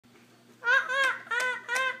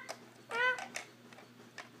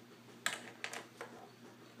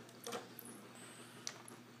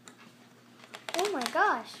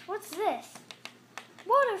gosh, what's this?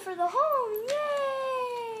 Water for the home,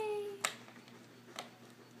 yay!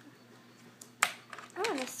 I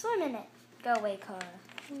want to swim in it. Go away, car.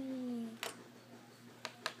 Whee.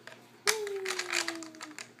 Whee.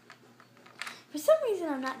 For some reason,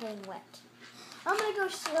 I'm not getting wet. I'm going to go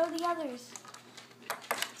show the others.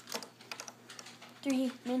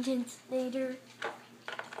 3 minutes later.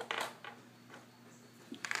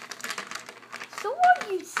 So what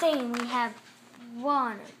are you saying we have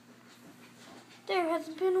water? There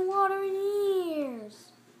hasn't been water in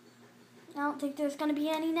years. I don't think there's going to be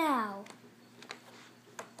any now.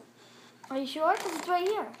 Are you sure? Because it's right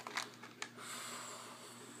here.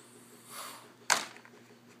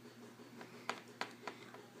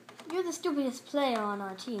 You're the stupidest player on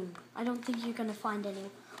our team. I don't think you're going to find any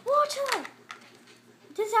water.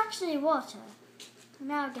 It is actually water.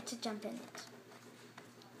 Now I get to jump in it.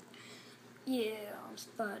 Yeah, I'm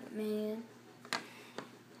Spider-Man.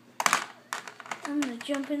 I'm going to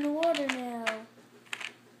jump in the water now.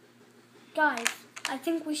 Guys, I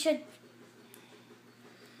think we should